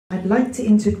I'd like to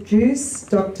introduce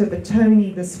Dr.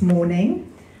 Bertoni this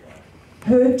morning.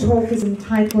 Her talk is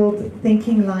entitled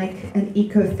Thinking Like an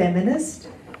Ecofeminist,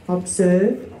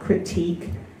 Observe, Critique,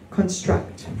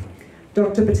 Construct.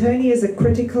 Dr. Bertoni is a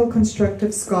critical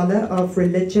constructive scholar of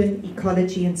religion,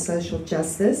 ecology, and social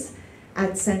justice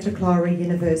at Santa Clara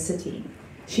University.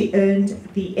 She earned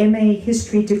the MA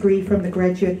History degree from the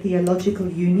Graduate Theological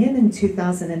Union in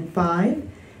 2005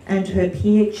 and her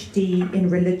PhD in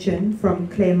religion from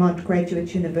Claremont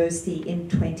Graduate University in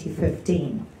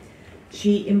 2015.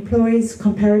 She employs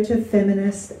comparative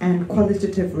feminist and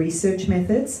qualitative research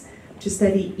methods to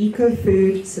study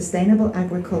eco-food, sustainable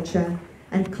agriculture,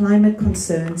 and climate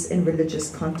concerns in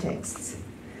religious contexts.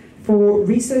 For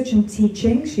research and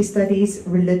teaching, she studies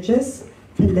religious,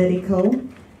 political,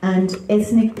 and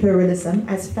ethnic pluralism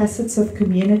as facets of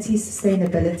community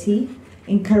sustainability,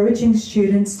 encouraging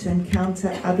students to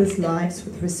encounter others' lives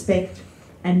with respect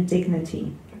and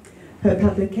dignity. Her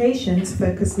publications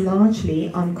focus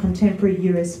largely on contemporary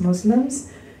US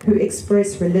Muslims who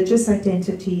express religious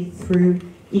identity through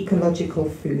ecological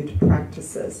food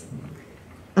practices.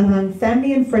 Among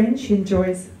family and friends, she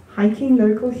enjoys hiking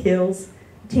local hills,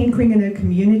 tinkering in her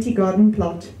community garden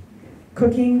plot,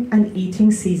 cooking and eating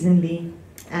seasonally,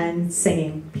 and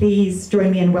singing. Please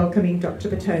join me in welcoming Dr.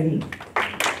 Bertoni.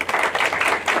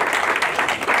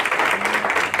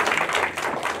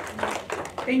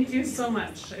 Thank you so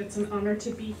much. It's an honor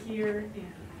to be here.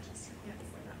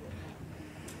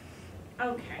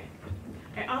 Okay.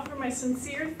 I offer my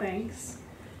sincere thanks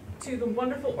to the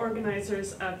wonderful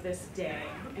organizers of this day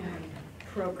and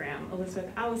program, Elizabeth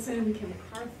Allison, Kim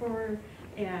Carfor,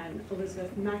 and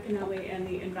Elizabeth McAnally, and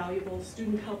the invaluable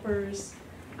student helpers.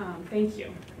 Thank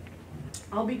you.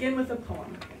 I'll begin with a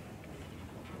poem.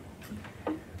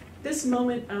 This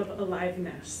moment of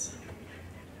aliveness,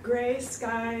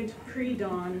 gray-skied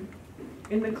pre-dawn,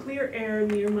 in the clear air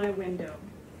near my window,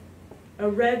 a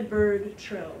red bird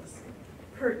trills,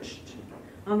 perched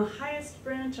on the highest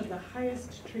branch of the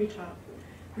highest treetop,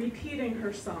 repeating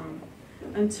her song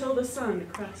until the sun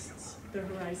crests the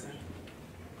horizon.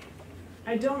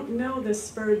 I don't know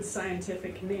this bird's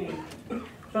scientific name,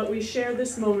 but we share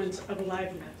this moment of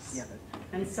aliveness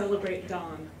and celebrate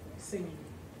dawn singing.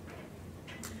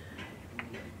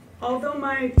 Although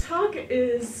my talk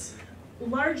is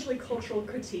largely cultural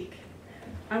critique,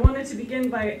 I wanted to begin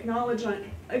by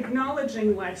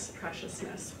acknowledging life's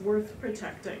preciousness, worth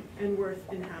protecting and worth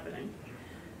inhabiting.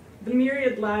 The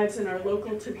myriad lives in our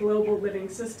local to global living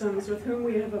systems with whom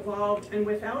we have evolved and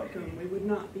without whom we would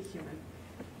not be human.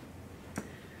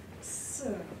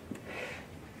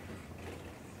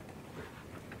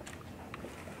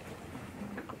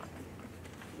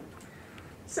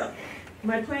 So,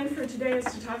 my plan for today is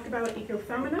to talk about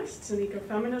ecofeminists and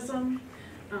ecofeminism,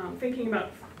 thinking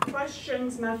about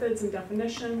questions, methods, and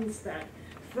definitions that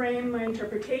frame my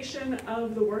interpretation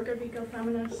of the work of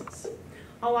ecofeminists.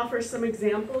 I'll offer some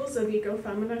examples of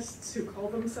ecofeminists who call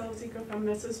themselves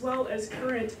ecofeminists, as well as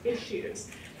current issues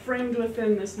framed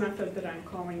within this method that I'm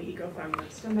calling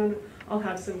ecofeminist, and then I'll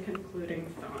have some concluding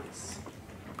thoughts.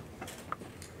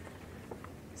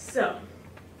 So,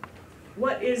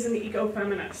 what is an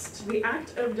ecofeminist? The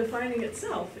act of defining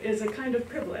itself is a kind of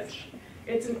privilege.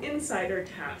 It's an insider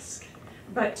task,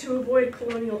 but to avoid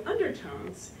colonial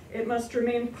undertones, it must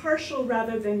remain partial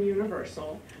rather than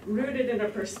universal, rooted in a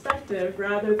perspective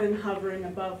rather than hovering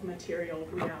above material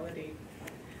reality.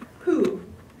 Who?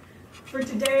 For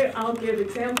today, I'll give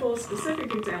examples,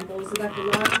 specific examples of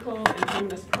ecological and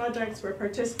feminist projects where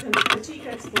participants critique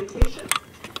exploitation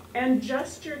and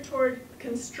gesture toward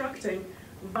constructing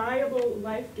viable,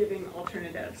 life-giving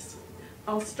alternatives.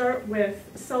 I'll start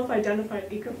with self-identified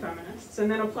ecofeminists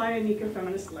and then apply an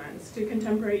ecofeminist lens to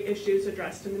contemporary issues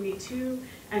addressed in the Me Too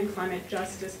and climate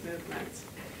justice movements.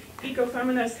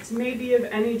 Ecofeminists may be of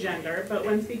any gender, but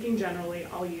when speaking generally,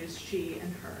 I'll use she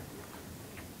and her.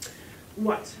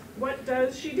 What? What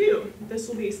does she do? This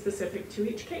will be specific to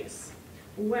each case.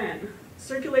 When?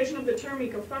 Circulation of the term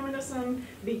ecofeminism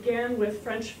began with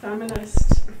French feminist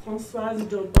Françoise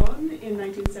d'Aubonne in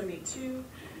 1972.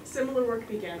 Similar work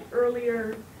began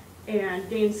earlier and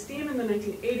gained steam in the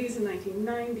 1980s and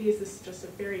 1990s. This is just a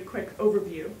very quick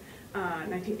overview.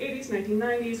 1980s,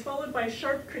 1990s, followed by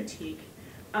sharp critique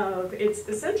of its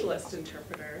essentialist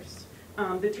interpreters.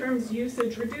 The term's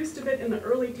usage reduced a bit in the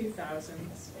early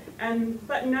 2000s,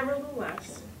 but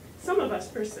nevertheless, some of us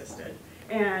persisted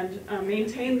and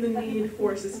maintained the need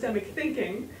for systemic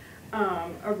thinking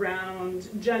around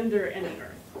gender and the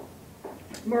earth.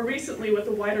 More recently, with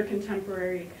a wider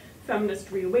contemporary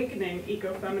feminist reawakening,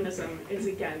 ecofeminism is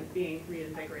again being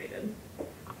reinvigorated.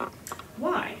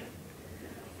 Why?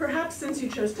 Perhaps since you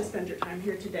chose to spend your time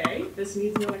here today, this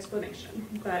needs no explanation.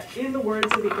 But in the words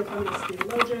of ecofeminist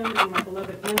theologian and my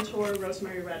beloved mentor,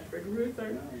 Rosemary Radford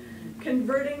Ruther,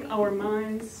 converting our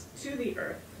minds to the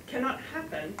earth cannot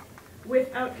happen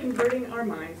without converting our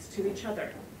minds to each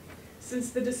other,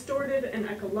 since the distorted and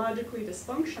ecologically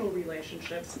dysfunctional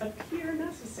relationships appear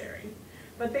necessary,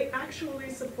 but they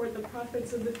actually support the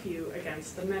profits of the few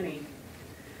against the many.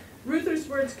 Ruther's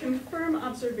words confirm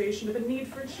observation of a need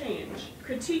for change,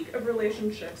 critique of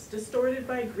relationships distorted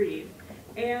by greed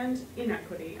and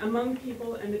inequity among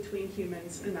people and between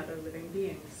humans and other living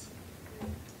beings.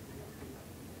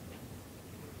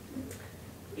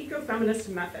 Ecofeminist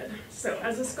method. So,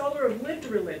 as a scholar of lived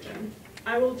religion,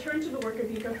 I will turn to the work of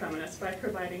ecofeminists by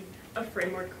providing a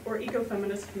framework or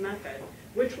ecofeminist method,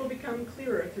 which will become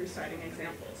clearer through citing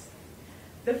examples.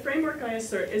 The framework I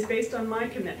assert is based on my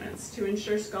commitments to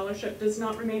ensure scholarship does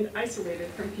not remain isolated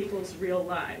from people's real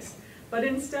lives, but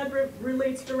instead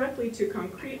relates directly to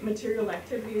concrete material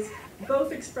activities,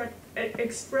 both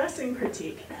expressing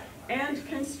critique and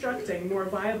constructing more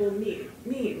viable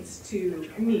means to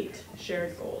meet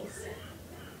shared goals.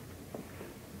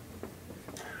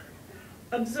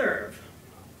 Observe.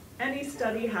 Any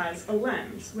study has a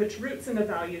lens which roots in a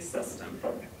value system.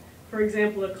 For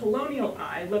example, a colonial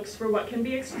eye looks for what can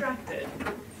be extracted.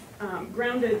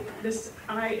 This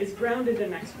eye is grounded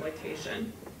in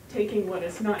exploitation, taking what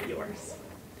is not yours.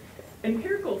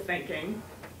 Empirical thinking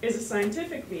is a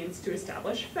scientific means to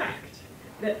establish fact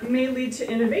that may lead to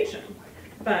innovation,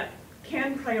 but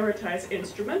can prioritize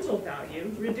instrumental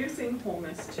value, reducing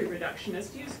wholeness to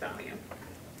reductionist use value.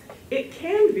 It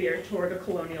can veer toward a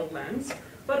colonial lens,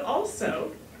 but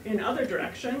also, in other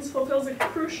directions, fulfills a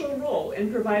crucial role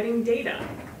in providing data,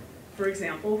 for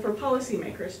example, for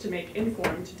policymakers to make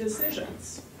informed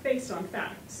decisions based on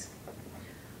facts.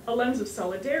 A lens of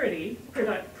solidarity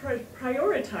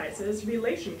prioritizes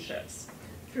relationships.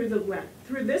 Through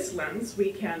this lens,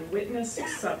 we can witness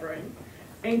suffering,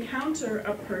 encounter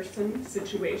a person,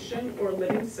 situation, or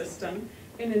living system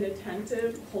in an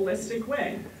attentive, holistic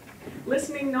way,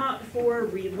 listening not for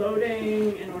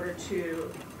reloading in order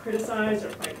to criticize or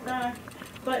fight back,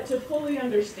 but to fully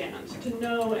understand, to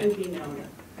know and be known.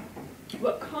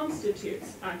 What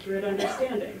constitutes accurate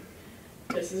understanding?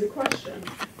 This is a question.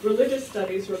 Religious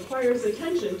studies requires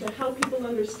attention to how people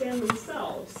understand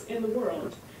themselves in the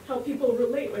world, how people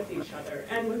relate with each other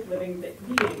and with living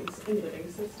beings in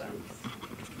living systems.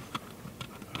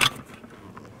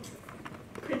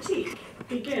 Critique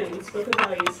begins with a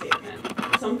value statement.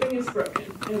 Something is broken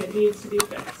and it needs to be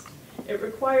fixed. It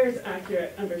requires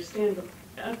accurate understanding,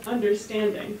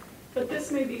 but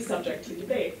this may be subject to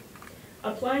debate.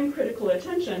 Applying critical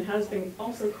attention has been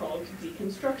also called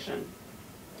deconstruction.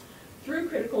 Through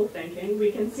critical thinking,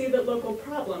 we can see that local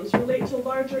problems relate to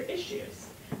larger issues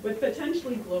with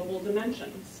potentially global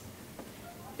dimensions.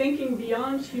 Thinking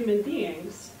beyond human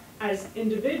beings as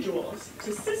individuals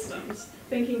to systems,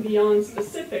 thinking beyond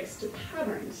specifics to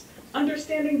patterns,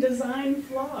 understanding design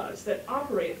flaws that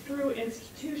operate through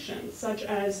institutions such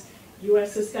as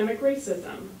US systemic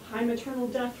racism, high maternal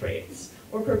death rates,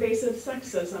 or pervasive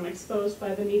sexism exposed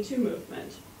by the Me Too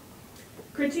movement.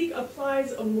 Critique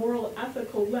applies a moral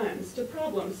ethical lens to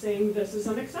problems, saying this is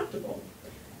unacceptable.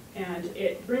 And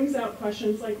it brings out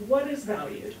questions like what is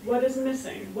valued, what is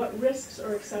missing, what risks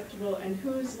are acceptable, and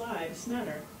whose lives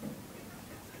matter.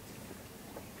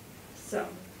 So,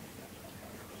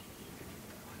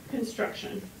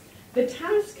 construction. The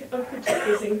task of critique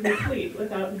is incomplete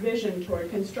without vision toward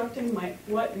constructing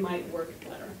what might work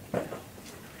better.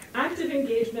 Active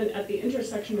engagement at the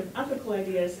intersection of ethical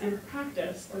ideas and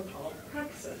practice are called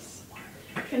praxis.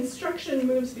 Construction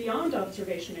moves beyond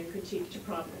observation and critique to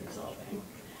problem solving.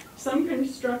 Some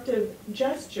constructive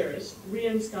gestures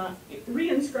reinscribe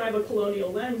a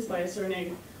colonial lens by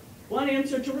asserting, one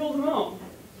answer to rule them all.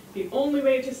 The only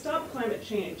way to stop climate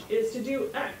change is to do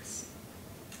X.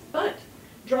 But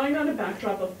drawing on a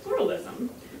backdrop of pluralism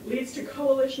leads to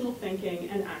coalitional thinking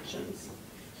and actions.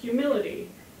 Humility,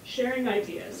 sharing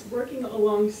ideas, working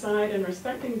alongside and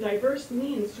respecting diverse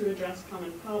means to address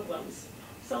common problems.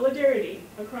 Solidarity,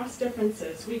 across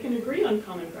differences, we can agree on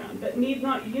common ground, but need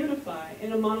not unify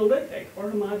in a monolithic or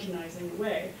homogenizing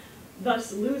way,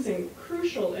 thus losing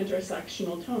crucial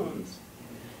intersectional tones.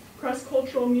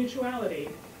 Cross-cultural mutuality,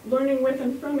 learning with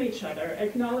and from each other,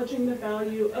 acknowledging the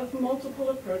value of multiple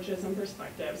approaches and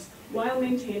perspectives, while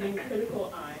maintaining a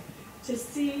critical eye to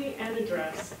see and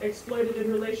address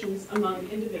exploitative relations among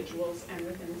individuals and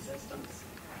within systems.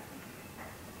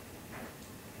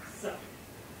 So,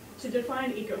 to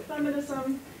define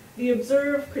ecofeminism, The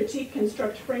observe, critique,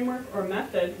 construct framework or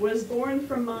method was born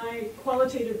from my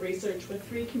qualitative research with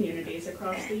 3 communities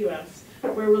across the US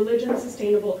where religion,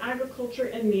 sustainable agriculture,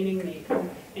 and meaning-making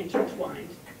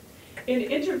intertwined. In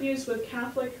interviews with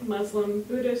Catholic, Muslim,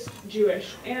 Buddhist,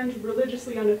 Jewish, and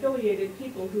religiously unaffiliated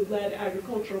people who led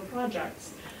agricultural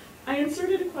projects, I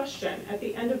inserted a question at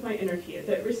the end of my interview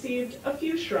that received a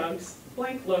few shrugs,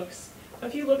 blank looks, a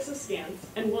few looks askance,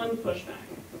 and 1 pushback.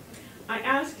 I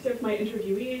asked if my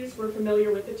interviewees were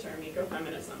familiar with the term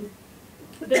ecofeminism.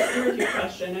 This interview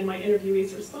question and my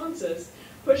interviewees' responses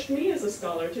pushed me as a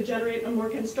scholar to generate a more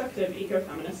constructive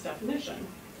ecofeminist definition.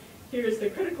 Here is the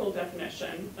critical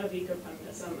definition of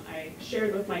ecofeminism I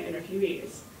shared with my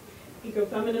interviewees.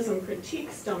 Ecofeminism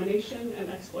critiques domination and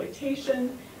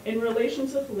exploitation in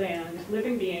relations with land,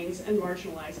 living beings, and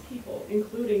marginalized people,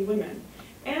 including women.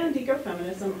 And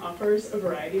ecofeminism offers a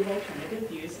variety of alternative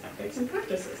views, ethics, and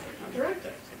practices that counteract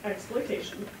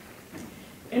exploitation.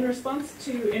 In response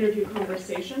to interview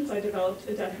conversations, I developed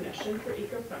a definition for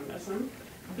ecofeminism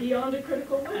beyond a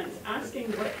critical lens,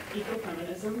 asking what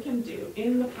ecofeminism can do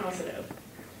in the positive.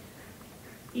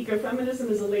 Ecofeminism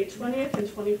is a late 20th and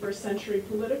 21st century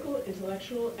political,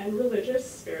 intellectual, and religious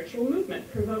spiritual movement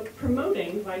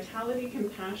promoting vitality,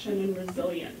 compassion, and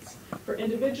resilience for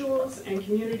individuals and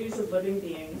communities of living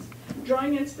beings,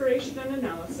 drawing inspiration and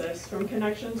analysis from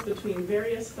connections between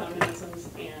various feminisms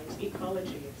and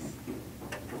ecologies.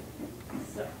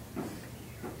 So,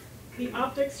 the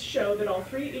optics show that all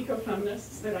 3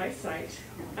 ecofeminists that I cite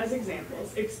as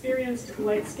examples experienced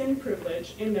light skin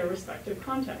privilege in their respective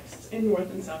contexts in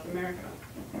North and South America.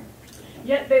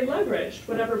 Yet they leveraged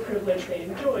whatever privilege they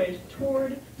enjoyed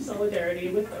toward solidarity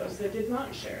with those that did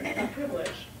not share that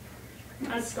privilege.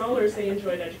 As scholars, they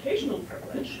enjoyed educational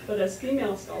privilege, but as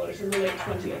female scholars in the late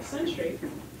 20th century,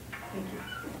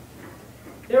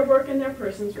 their work and their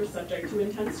persons were subject to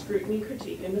intense scrutiny,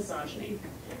 critique, and misogyny.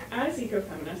 As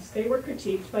ecofeminists, they were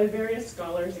critiqued by various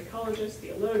scholars, ecologists,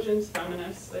 theologians,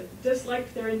 feminists that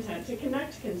disliked their intent to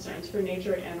connect concerns for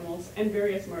nature, animals, and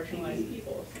various marginalized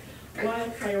peoples, while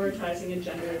prioritizing a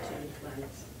gender-attuned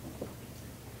lens.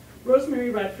 Rosemary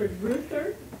Radford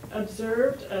Ruther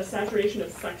observed a saturation of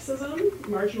sexism,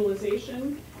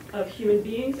 marginalization of human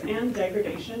beings, and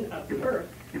degradation of the earth.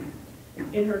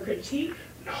 In her critique,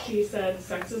 she said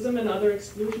sexism and other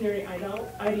exclusionary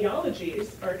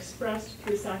ideologies are expressed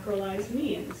through sacralized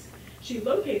means. She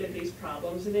located these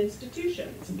problems in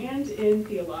institutions and in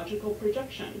theological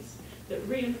projections that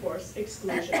reinforce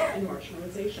exclusion and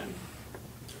marginalization.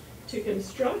 To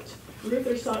construct,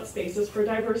 Ruther sought spaces for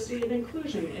diversity and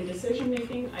inclusion in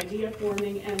decision-making,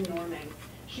 idea-forming, and norming.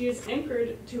 She is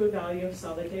anchored to a value of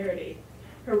solidarity.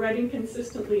 Her writing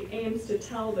consistently aims to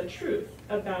tell the truth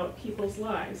about people's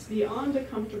lives beyond a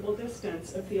comfortable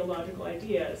distance of theological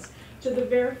ideas to the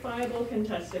verifiable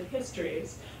contested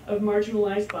histories of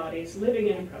marginalized bodies living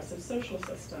in oppressive social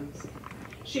systems.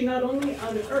 She not only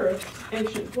unearthed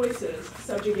ancient voices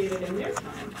subjugated in their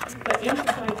time, but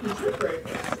amplified contemporary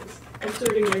voices,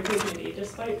 asserting their dignity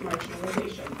despite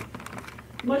marginalization.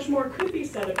 Much more could be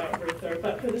said about Ruther,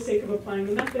 but for the sake of applying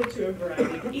the method to a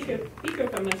variety of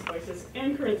ecofeminist voices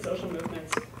and current social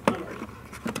movements, onward.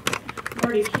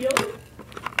 Marty Keel,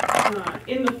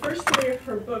 in the first story of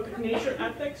her book, Nature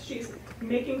Ethics, she's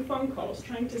making phone calls,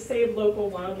 trying to save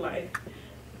local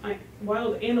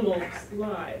wild animals'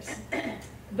 lives.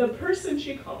 The person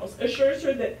she calls assures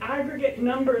her that aggregate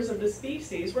numbers of the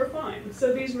species were fine,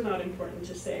 so these were not important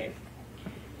to save.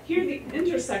 Here, the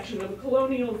intersection of a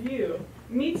colonial view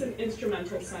meets an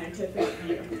instrumental scientific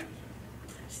view.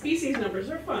 Species numbers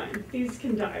are fine. These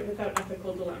can die without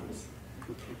ethical dilemmas.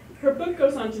 Her book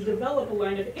goes on to develop a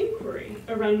line of inquiry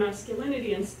around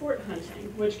masculinity and sport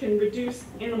hunting, which can reduce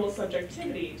animal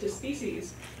subjectivity to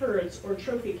species, herds, or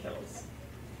trophy kills.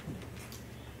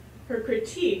 Her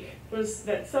critique was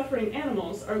that suffering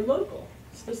animals are local,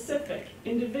 specific,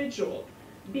 individual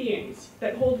beings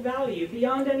that hold value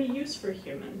beyond any use for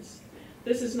humans.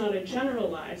 This is not a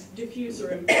generalized, diffuse, or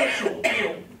impersonal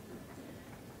view.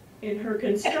 In her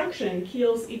construction,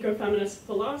 Keel's ecofeminist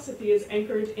philosophy is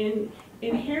anchored in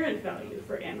inherent value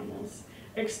for animals,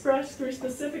 expressed through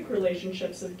specific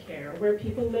relationships of care where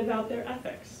people live out their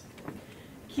ethics.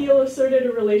 Keel asserted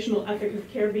a relational ethic of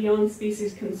care beyond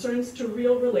species concerns to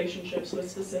real relationships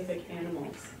with specific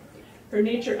animals. Her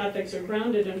nature ethics are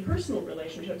grounded in personal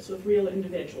relationships with real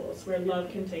individuals where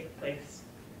love can take place.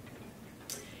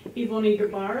 Ivone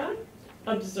Guevara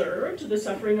observed the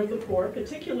suffering of the poor,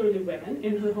 particularly women,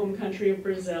 in her home country of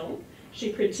Brazil.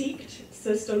 She critiqued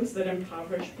systems that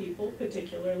impoverish people,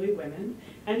 particularly women,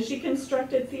 and she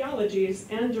constructed theologies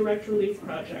and direct relief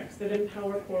projects that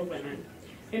empower poor women.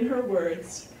 In her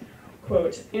words,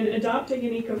 quote, "In adopting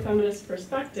an ecofeminist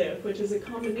perspective, which is a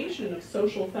combination of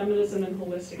social feminism and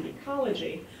holistic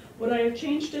ecology, what I have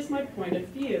changed is my point of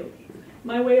view,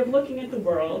 my way of looking at the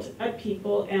world, at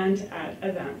people, and at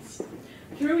events.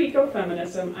 Through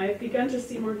ecofeminism, I have begun to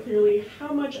see more clearly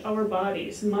how much our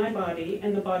bodies, my body,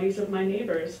 and the bodies of my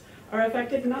neighbors, are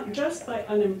affected not just by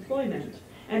unemployment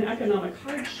and economic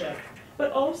hardship,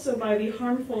 but also by the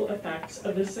harmful effects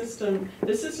of the system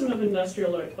of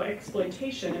industrial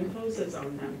exploitation imposes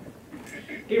on them."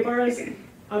 Guevara's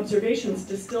observations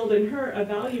distilled in her a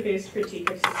value-based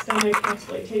critique of systemic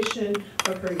exploitation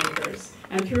of her neighbors.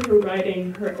 And through her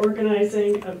writing, her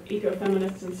organizing of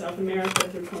ecofeminists in South America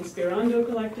through Conspirando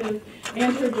Collective,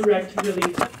 and her direct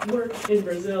relief work in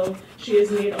Brazil, she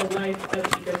has made a life of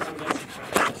ecofeminist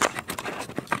practice.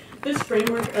 This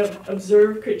framework of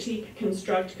observe, critique,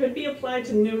 construct could be applied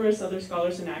to numerous other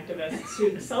scholars and activists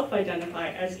who self-identify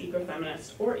as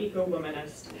ecofeminist or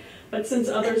eco-womanist. But since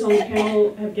others on the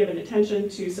panel have given attention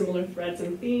to similar threads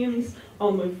and themes,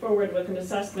 I'll move forward with an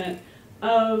assessment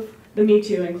of the Me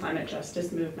Too and climate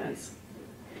justice movements.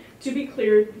 To be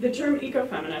clear, the term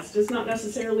ecofeminist does not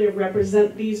necessarily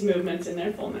represent these movements in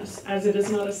their fullness, as it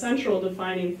is not a central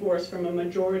defining force from a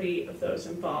majority of those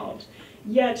involved.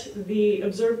 Yet, the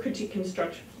observe, critique,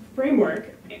 construct framework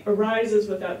arises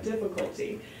without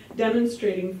difficulty,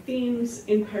 demonstrating themes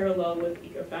in parallel with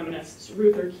ecofeminists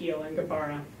Ruther, Keel, and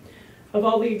Guevara. Of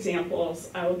all the examples,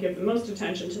 I will give the most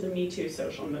attention to the Me Too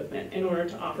social movement in order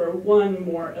to offer one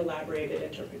more elaborated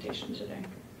interpretation today.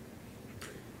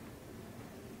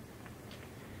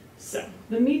 So,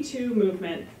 the Me Too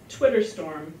movement, Twitter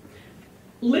storm,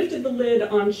 lifted the lid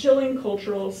on chilling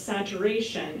cultural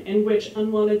saturation in which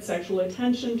unwanted sexual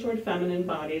attention toward feminine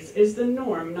bodies is the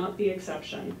norm, not the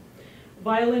exception.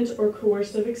 Violent or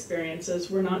coercive experiences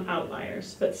were not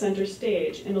outliers, but center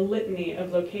stage in a litany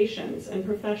of locations and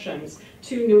professions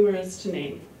too numerous to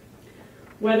name.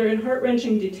 Whether in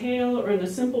heart-wrenching detail or in the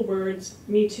simple words,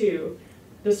 Me Too,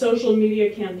 the social media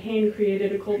campaign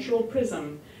created a cultural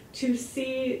prism to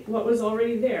see what was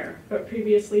already there, but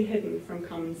previously hidden from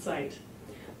common sight.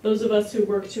 Those of us who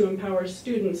work to empower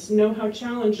students know how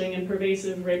challenging and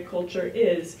pervasive rape culture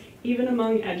is, even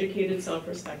among educated,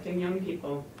 self-respecting young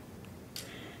people.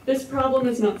 This problem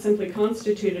is not simply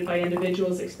constituted by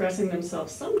individuals expressing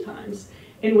themselves sometimes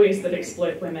in ways that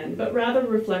exploit women, but rather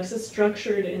reflects a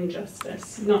structured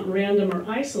injustice, not random or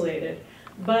isolated,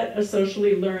 but a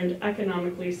socially learned,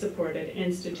 economically supported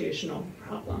institutional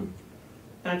problem.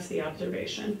 That's the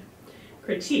observation.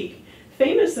 Critique.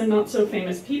 Famous and not so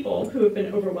famous people who have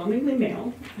been overwhelmingly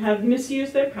male have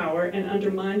misused their power and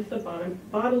undermined the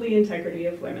bodily integrity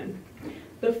of women.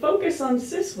 The focus on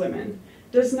cis women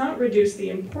does not reduce the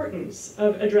importance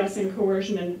of addressing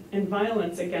coercion and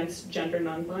violence against gender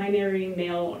non-binary,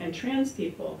 male, and trans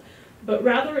people, but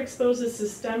rather exposes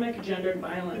systemic gendered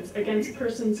violence against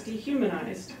persons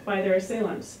dehumanized by their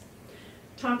assailants.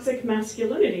 Toxic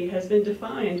masculinity has been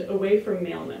defined away from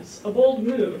maleness, a bold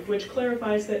move which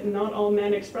clarifies that not all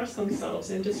men express themselves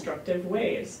in destructive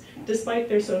ways, despite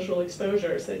their social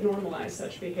exposures that normalize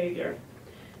such behavior.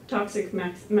 Toxic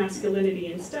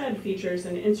masculinity instead features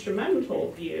an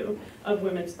instrumental view of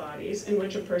women's bodies in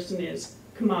which a person is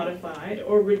commodified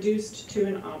or reduced to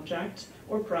an object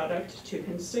or product to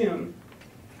consume.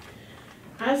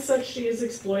 As such, she is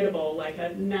exploitable like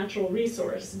a natural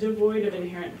resource devoid of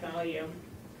inherent value.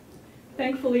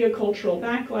 Thankfully, a cultural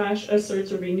backlash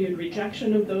asserts a renewed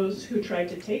rejection of those who try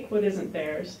to take what isn't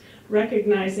theirs,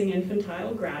 recognizing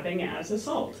infantile grabbing as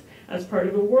assault, as part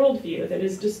of a worldview that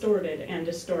is distorted and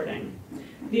distorting.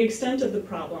 The extent of the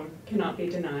problem cannot be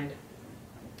denied.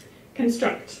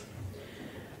 Construct.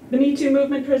 The Me Too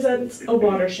movement presents a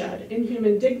watershed in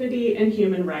human dignity and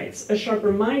human rights, a sharp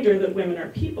reminder that women are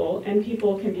people and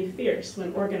people can be fierce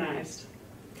when organized.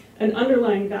 An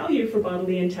underlying value for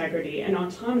bodily integrity and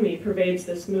autonomy pervades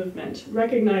this movement,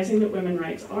 recognizing that women's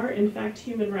rights are, in fact,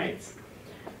 human rights.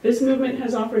 This movement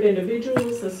has offered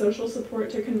individuals the social support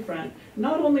to confront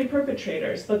not only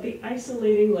perpetrators, but the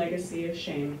isolating legacy of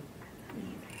shame.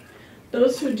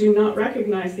 Those who do not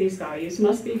recognize these values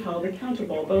must be held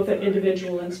accountable, both at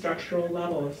individual and structural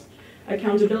levels.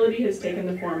 Accountability has taken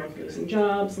the form of losing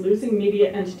jobs, losing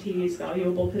media entities,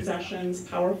 valuable possessions,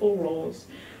 powerful roles.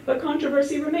 But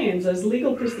controversy remains as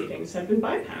legal proceedings have been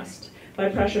bypassed by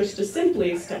pressures to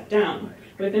simply step down,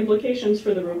 with implications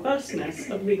for the robustness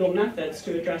of legal methods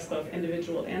to address both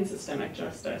individual and systemic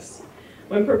justice.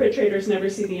 When perpetrators never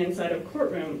see the inside of a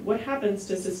courtroom, what happens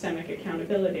to systemic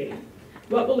accountability?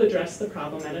 What will address the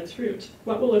problem at its root?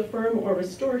 What will affirm or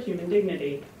restore human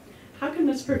dignity? How can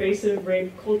this pervasive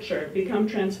rape culture become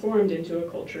transformed into a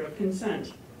culture of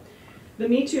consent? The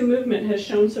Me Too movement has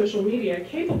shown social media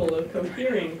capable of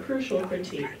cohering crucial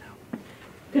critique.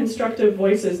 Constructive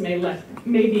voices may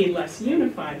be less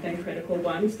unified than critical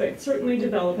ones, but certainly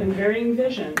develop in varying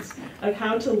visions of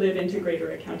how to live into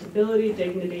greater accountability,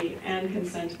 dignity, and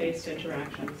consent-based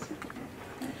interactions.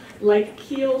 Like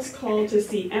Keel's call to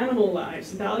see animal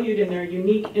lives valued in their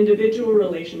unique individual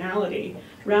relationality,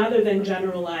 rather than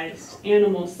generalized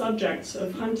animal subjects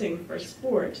of hunting for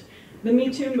sport, the Me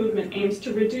Too movement aims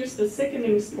to reduce the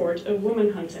sickening sport of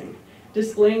woman hunting,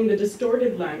 displaying the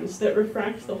distorted lens that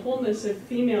refracts the wholeness of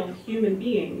female human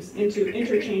beings into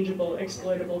interchangeable,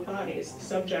 exploitable bodies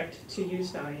subject to use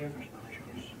value.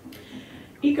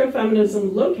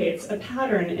 Ecofeminism locates a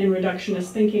pattern in reductionist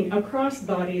thinking across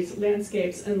bodies,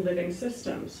 landscapes, and living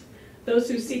systems. Those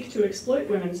who seek to exploit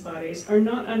women's bodies are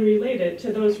not unrelated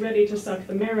to those ready to suck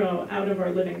the marrow out of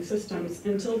our living systems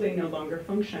until they no longer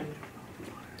function.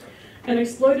 An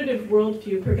exploitative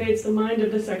worldview pervades the mind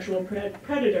of the sexual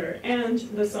predator and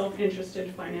the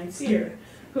self-interested financier,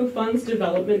 who funds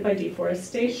development by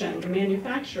deforestation, the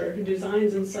manufacturer who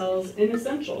designs and sells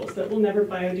inessentials that will never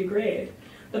biodegrade,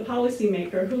 the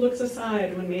policymaker who looks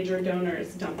aside when major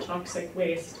donors dump toxic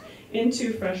waste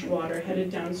into fresh water headed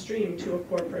downstream to a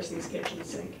poor person's kitchen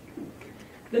sink.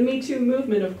 The Me Too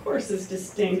movement, of course, is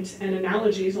distinct, and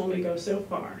analogies only go so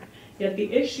far. Yet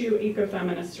the issue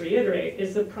ecofeminists reiterate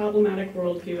is the problematic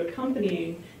worldview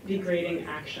accompanying degrading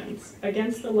actions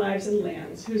against the lives and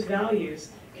lands whose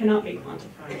values cannot be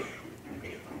quantified.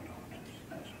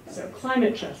 So,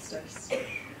 climate justice.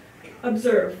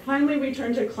 Observe. Finally, we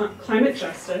turn to climate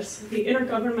justice, the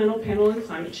Intergovernmental Panel on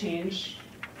Climate Change.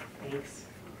 Thanks.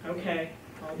 Okay,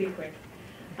 I'll be quick.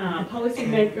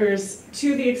 Policymakers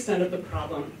to the extent of the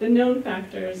problem, the known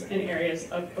factors and areas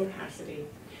of opacity.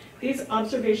 These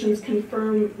observations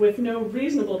confirm with no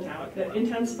reasonable doubt that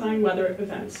intensifying weather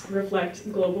events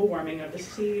reflect global warming of the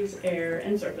seas, air,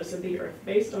 and surface of the earth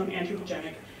based on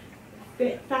anthropogenic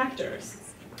factors.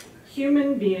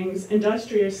 Human beings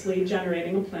industriously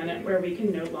generating a planet where we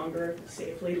can no longer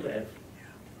safely live.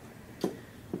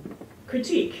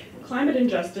 Critique. Climate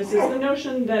injustice is the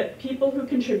notion that people who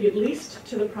contribute least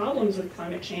to the problems of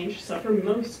climate change suffer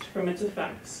most from its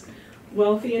effects.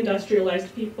 Wealthy,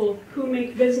 industrialized people who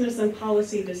make business and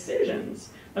policy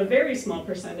decisions, a very small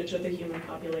percentage of the human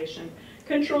population,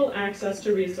 control access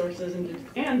to resources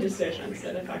and decisions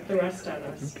that affect the rest of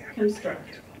us.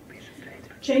 Construct.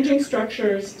 Changing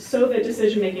structures so that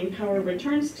decision-making power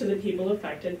returns to the people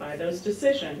affected by those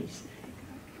decisions.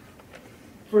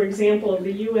 For example,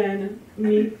 the UN,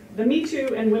 the Me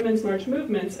Too and Women's March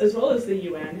movements, as well as the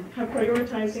UN, have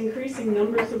prioritized increasing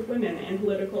numbers of women in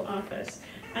political office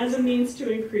as a means to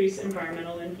increase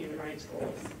environmental and human rights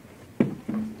goals.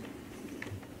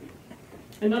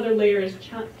 Another layer is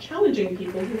challenging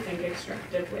people who think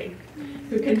extractively,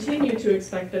 who continue to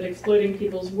expect that exploiting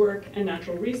people's work and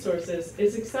natural resources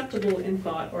is acceptable in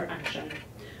thought or action.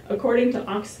 According to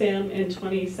Oxfam in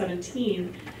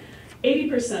 2017,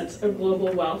 80% of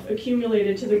global wealth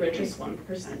accumulated to the richest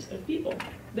 1% of people.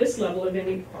 This level of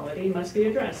inequality must be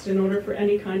addressed in order for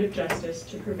any kind of justice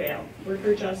to prevail.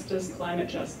 Worker justice, climate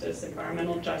justice,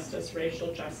 environmental justice,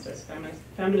 racial justice,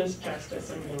 feminist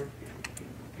justice, and more.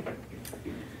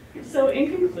 So in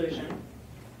conclusion,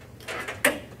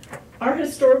 our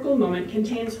historical moment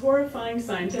contains horrifying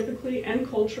scientifically and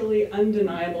culturally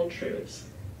undeniable truths.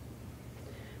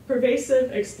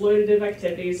 Pervasive exploitative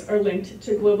activities are linked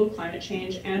to global climate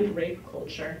change and rape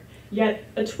culture, yet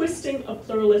a twisting of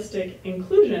pluralistic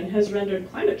inclusion has rendered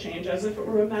climate change as if it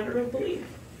were a matter of belief.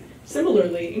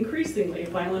 Similarly, increasingly,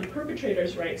 violent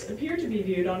perpetrators' rights appear to be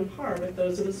viewed on par with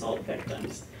those of assault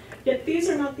victims. Yet these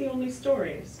are not the only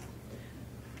stories.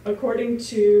 According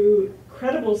to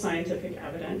credible scientific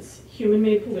evidence,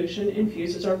 human-made pollution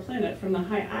infuses our planet from the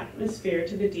high atmosphere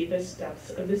to the deepest depths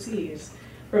of the seas.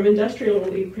 From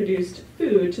industrially produced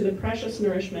food to the precious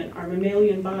nourishment our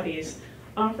mammalian bodies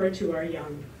offer to our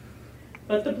young.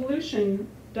 But the pollution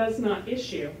does not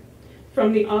issue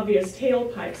from the obvious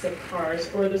tailpipes of cars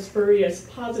or the spurious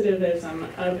positivism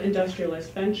of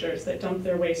industrialist ventures that dump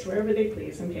their waste wherever they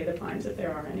please and pay the fines if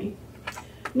there are any.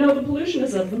 No, the pollution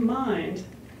is of the mind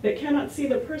that cannot see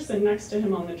the person next to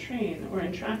him on the train or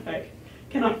in traffic,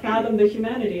 cannot fathom the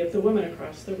humanity of the woman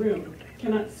across the room,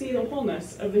 cannot see the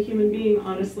wholeness of the human being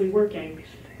honestly working,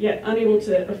 yet unable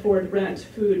to afford rent,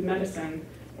 food, medicine,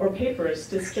 or papers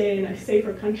to stay in a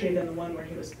safer country than the one where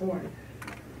he was born.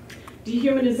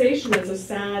 Dehumanization is a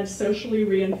sad, socially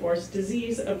reinforced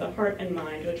disease of the heart and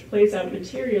mind, which plays out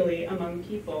materially among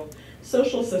people,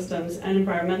 social systems, and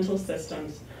environmental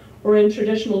systems, or in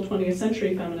traditional 20th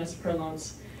century feminist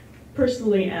parlance,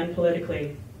 personally and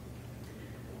politically.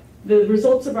 The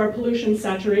results of our pollution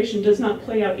saturation does not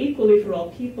play out equally for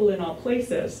all people in all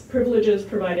places. Privileges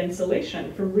provide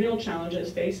insulation from real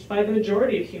challenges faced by the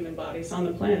majority of human bodies on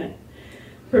the planet.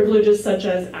 Privileges such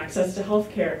as access to health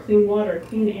care, clean water,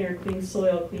 clean air, clean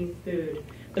soil, clean food.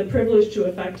 The privilege to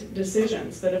affect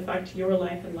decisions that affect your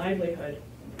life and livelihood.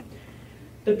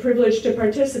 The privilege to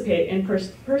participate in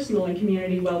personal and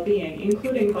community well-being,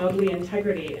 including bodily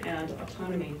integrity and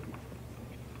autonomy.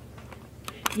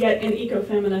 Yet in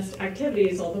ecofeminist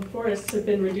activities, although forests have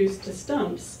been reduced to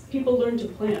stumps, people learn to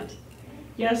plant.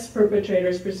 Yes,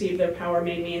 perpetrators perceive their power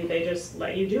may mean they just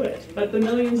let you do it, but the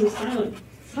millions of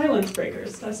silence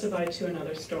breakers testify to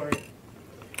another story.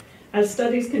 As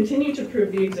studies continue to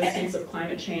prove the existence of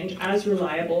climate change as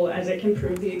reliable as it can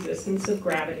prove the existence of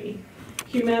gravity,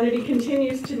 humanity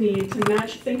continues to need to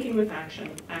match thinking with action,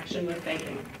 action with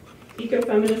thinking.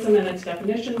 Ecofeminism and its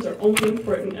definitions are only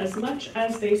important as much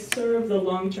as they serve the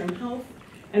long-term health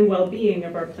and well-being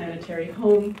of our planetary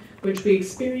home, which we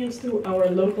experience through our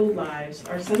local lives,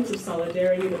 our sense of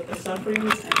solidarity with the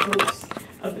sufferings and hopes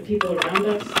of the people around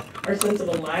us, our sense of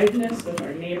aliveness with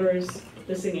our neighbors,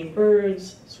 the singing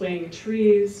birds, swaying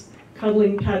trees,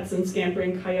 cuddling pets, and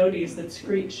scampering coyotes that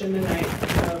screech in the night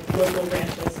of local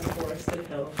ranches and forested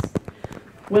hills.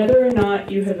 Whether or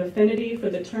not you have affinity for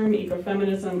the term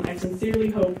ecofeminism, I sincerely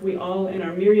hope we all, in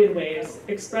our myriad ways,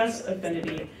 express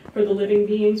affinity for the living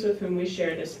beings with whom we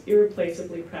share this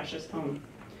irreplaceably precious home.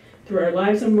 Through our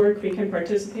lives and work, we can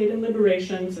participate in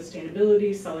liberation,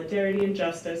 sustainability, solidarity, and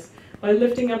justice by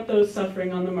lifting up those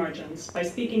suffering on the margins, by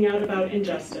speaking out about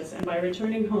injustice, and by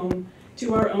returning home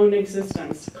to our own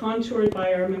existence, contoured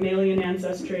by our mammalian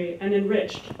ancestry and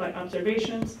enriched by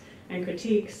observations and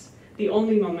critiques, the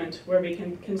only moment where we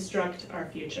can construct our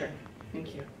future.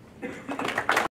 Thank you.